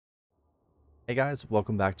Hey guys,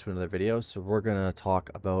 welcome back to another video. So we're going to talk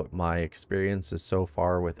about my experiences so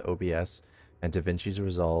far with OBS and Davinci's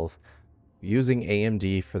Resolve using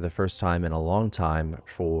AMD for the first time in a long time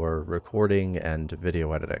for recording and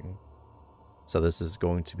video editing. So this is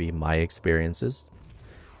going to be my experiences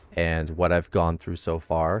and what I've gone through so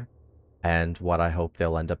far and what I hope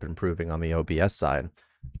they'll end up improving on the OBS side.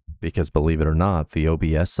 Because believe it or not, the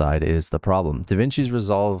OBS side is the problem. Davinci's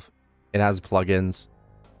Resolve, it has plugins.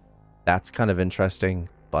 That's kind of interesting,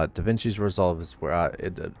 but Davinci's Resolve is where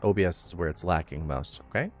OBS is where it's lacking most,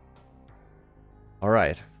 okay? All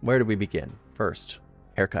right, where do we begin? First,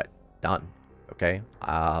 haircut, done, okay?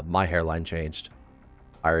 My hairline changed.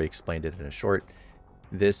 I already explained it in a short.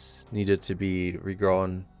 This needed to be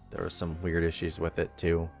regrown. There were some weird issues with it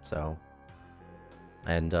too, so.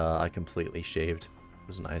 And I completely shaved. It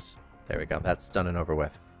was nice. There we go, that's done and over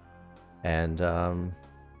with. And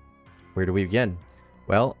where do we begin?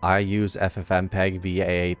 Well, I use FFmpeg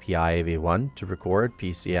via API AV1 to record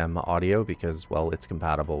PCM audio because, well, it's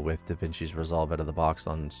compatible with Davinci's Resolve out of the box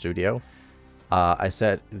on Studio. I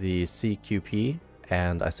set the CQP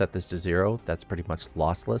and I set this to 0. That's pretty much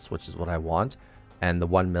lossless, which is what I want. And the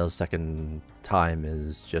 1 millisecond time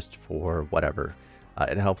is just for whatever.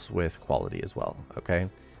 It helps with quality as well, okay?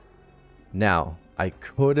 Now, I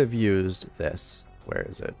could have used this. Where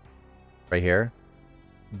is it? Right here.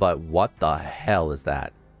 But what the hell is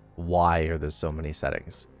that? Why are there so many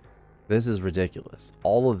settings? This is ridiculous.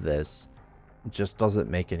 All of this just doesn't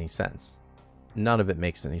make any sense. None of it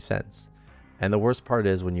makes any sense. And the worst part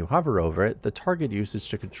is when you hover over it, the target usage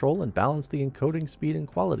to control and balance the encoding speed and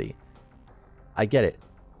quality. I get it.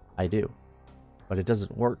 I do. But it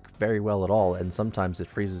doesn't work very well at all, and sometimes it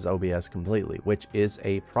freezes OBS completely, which is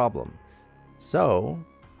a problem. So,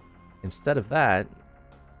 instead of that,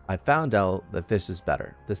 I found out that this is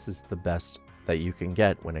better. This is the best that you can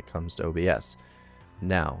get when it comes to OBS.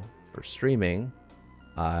 Now, for streaming,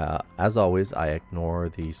 as always, I ignore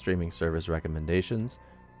the streaming service recommendations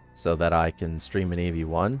so that I can stream in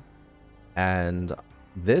AV1. And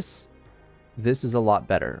this is a lot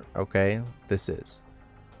better, okay? This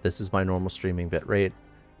is my normal streaming bitrate.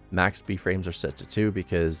 Max B frames are set to 2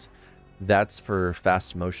 because that's for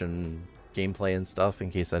fast motion gameplay and stuff in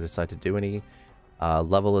case I decide to do any.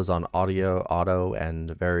 Level is on audio, auto,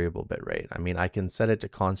 and variable bitrate. I mean, I can set it to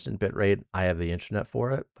constant bitrate. I have the internet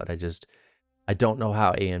for it, but I don't know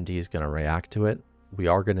how AMD is going to react to it. We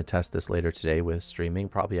are going to test this later today with streaming,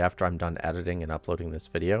 probably after I'm done editing and uploading this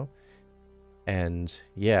video. And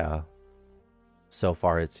yeah, so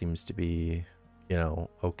far it seems to be, you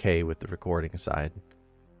know, okay with the recording side.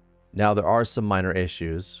 Now, there are some minor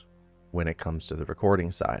issues when it comes to the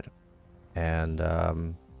recording side. And,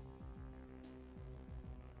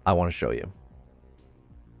 I want to show you.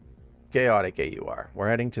 Chaotic AUR. We're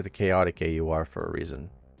heading to the chaotic AUR for a reason.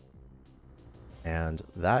 And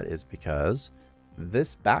that is because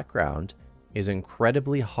this background is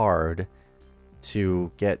incredibly hard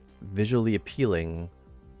to get visually appealing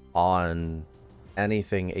on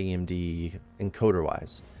anything AMD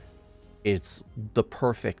encoder-wise. It's the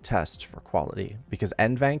perfect test for quality because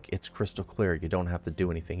NVENC, it's crystal clear. You don't have to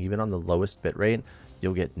do anything. Even on the lowest bitrate,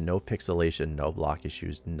 you'll get no pixelation, no block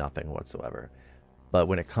issues, nothing whatsoever. But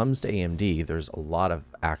when it comes to AMD, there's a lot of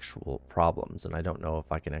actual problems, and I don't know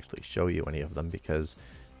if I can actually show you any of them because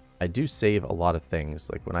I do save a lot of things.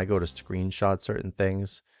 Like when I go to screenshot certain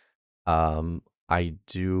things, I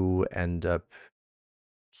do end up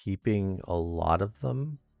keeping a lot of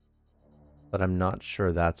them. But I'm not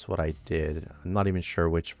sure that's what I did. I'm not even sure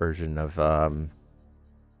which version of,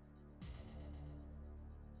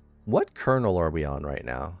 what kernel are we on right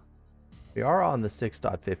now? We are on the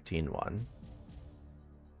 6.15 one.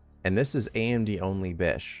 And this is AMD only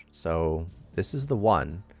bish. So this is the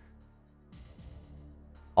one.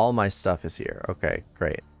 All my stuff is here. Okay,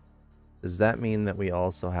 great. Does that mean that we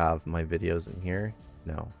also have my videos in here?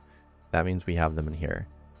 No. That means we have them in here.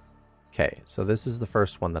 Okay, so this is the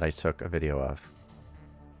first one that I took a video of.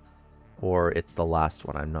 Or it's the last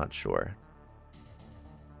one, I'm not sure.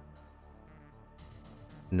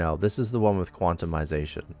 No, this is the one with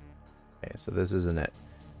quantumization. Okay, so this isn't it.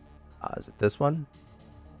 Is it this one?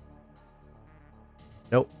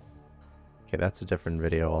 Nope. Okay, that's a different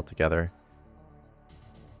video altogether.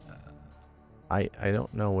 I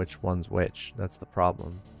don't know which one's which. That's the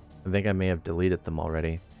problem. I think I may have deleted them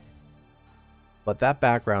already. But that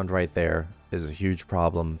background right there is a huge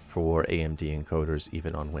problem for AMD encoders,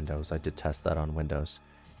 even on Windows. I did test that on Windows.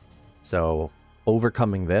 So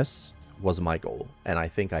overcoming this was my goal, and I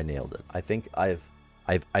think I nailed it. I think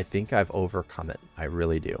I've overcome it. I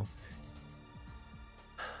really do.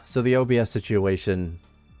 So the OBS situation,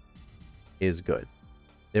 is good.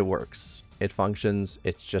 It works. It functions.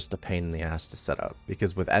 It's just a pain in the ass to set up.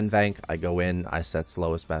 Because with NVENC, I go in, I set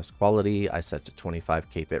slowest best quality, I set to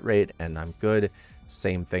 25k bitrate, and I'm good.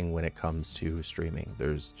 Same thing when it comes to streaming.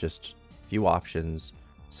 There's just a few options,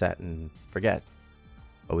 set and forget.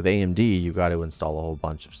 But with AMD, you got to install a whole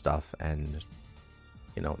bunch of stuff, and,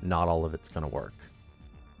 you know, not all of it's going to work.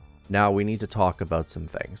 Now, we need to talk about some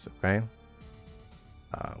things, okay?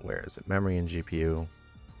 Where is it? Memory and GPU.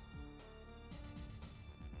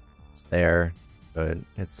 It's there. Good.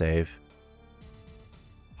 Hit save.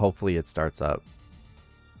 Hopefully it starts up.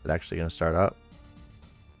 Is it actually going to start up?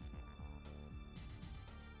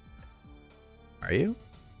 Are you?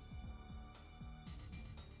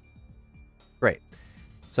 Great.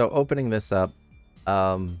 So opening this up,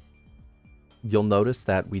 you'll notice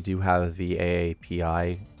that we do have the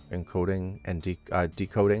AAPI encoding and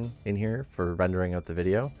decoding in here for rendering out the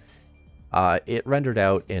video. It rendered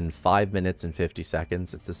out in 5 minutes and 50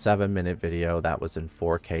 seconds. It's a 7-minute video that was in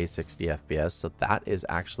 4K 60 FPS, so that is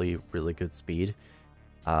actually really good speed.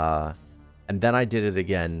 And then I did it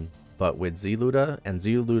again, but with ZLUDA, and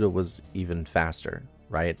ZLUDA was even faster,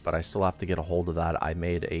 right? But I still have to get a hold of that. I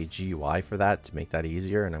made a GUI for that to make that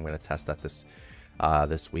easier, and I'm going to test that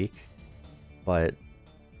this week. But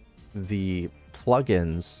the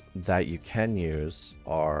plugins that you can use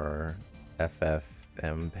are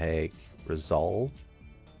FFmpeg Resolve,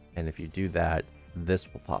 and if you do that, this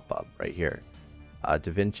will pop up right here.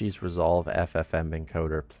 Davinci's Resolve FFM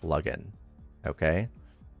encoder plugin. Okay,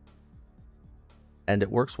 and it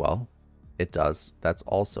works well. It does. That's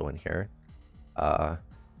also in here.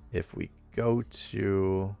 If we go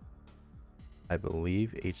to, I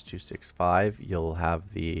believe, H.265, you'll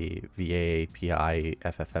have the VAAPI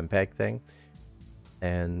FFmpeg thing,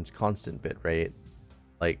 and constant bit rate.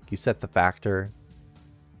 Like, you set the factor.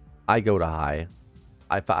 I go to high.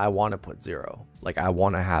 I want to put 0. Like, I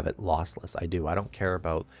want to have it lossless. I do. I don't care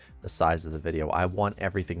about the size of the video. I want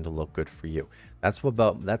everything to look good for you. That's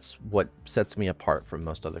what sets me apart from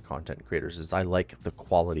most other content creators, is I like the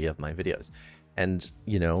quality of my videos. And,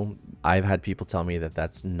 you know, I've had people tell me that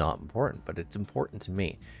that's not important, but it's important to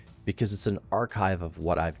me because it's an archive of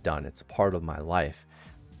what I've done. It's a part of my life.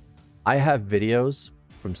 I have videos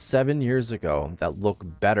from 7 years ago that look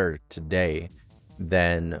better today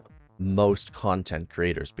than most content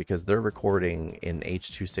creators because they're recording in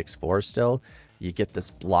H.264 still. You get this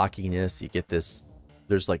blockiness, you get this,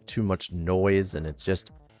 there's like too much noise, and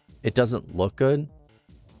it doesn't look good.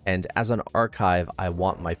 And as an archive, I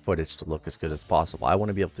want my footage to look as good as possible. I want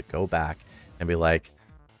to be able to go back and be like,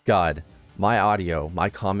 God, my audio, my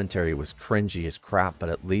commentary was cringy as crap, but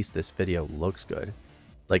at least this video looks good.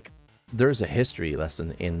 Like, there's a history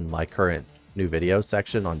lesson in my current new video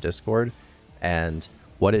section on Discord, and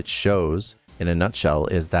what it shows in a nutshell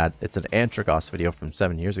is that it's an Antragos video from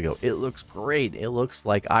 7 years ago. It looks great. It looks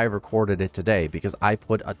like I recorded it today because I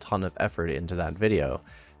put a ton of effort into that video.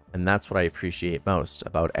 And that's what I appreciate most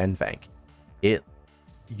about NVENC.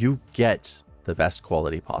 You get the best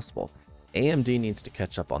quality possible. AMD needs to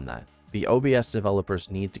catch up on that. The OBS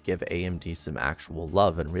developers need to give AMD some actual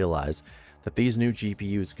love and realize that these new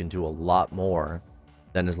GPUs can do a lot more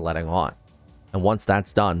than is letting on. And once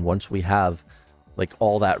that's done, once we have like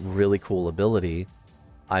all that really cool ability,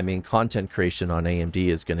 I mean, content creation on AMD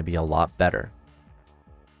is going to be a lot better.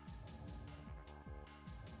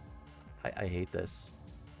 I hate this.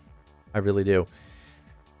 I really do.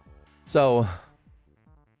 So,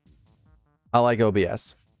 I like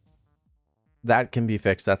OBS. That can be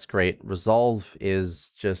fixed. That's great. Resolve is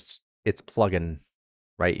just, it's plugin,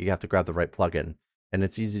 right? You have to grab the right plugin, and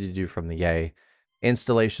it's easy to do from the Yay.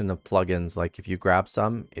 Installation of plugins, like if you grab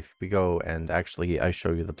some, if we go and actually I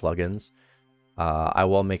show you the plugins, I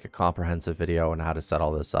will make a comprehensive video on how to set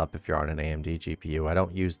all this up if you're on an AMD GPU. I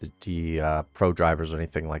don't use the pro drivers or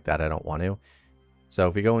anything like that. I don't want to. So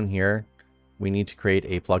if we go in here, we need to create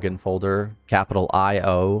a plugin folder, capital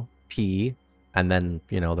IOP, and then,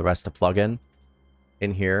 you know, the rest of plugin.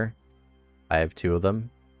 In here, I have 2 of them.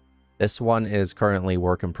 This one is currently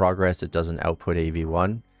work in progress. It doesn't output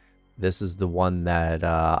AV1. This is the one that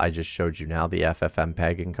I just showed you now, the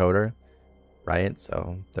FFmpeg encoder, right?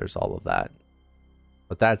 So there's all of that.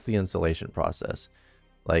 But that's the installation process.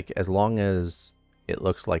 Like, as long as it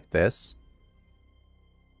looks like this,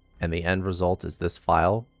 and the end result is this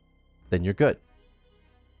file, then you're good.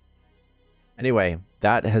 Anyway,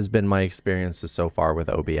 that has been my experiences so far with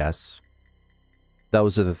OBS.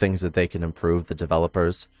 Those are the things that they can improve, the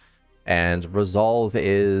developers. And Resolve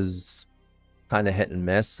is kind of hit and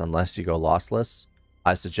miss unless you go lossless.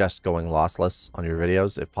 I suggest going lossless on your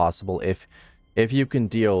videos if possible. If you can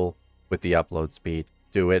deal with the upload speed,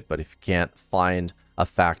 do it, but if you can't, find a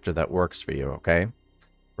factor that works for you, okay?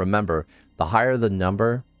 Remember, the higher the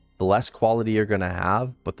number, the less quality you're going to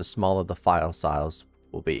have, but the smaller the file size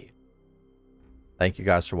will be. Thank you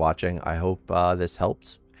guys for watching. I hope this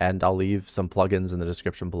helped, and I'll leave some plugins in the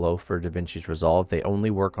description below for Davinci's Resolve. They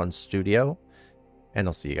only work on Studio, and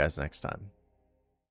I'll see you guys next time.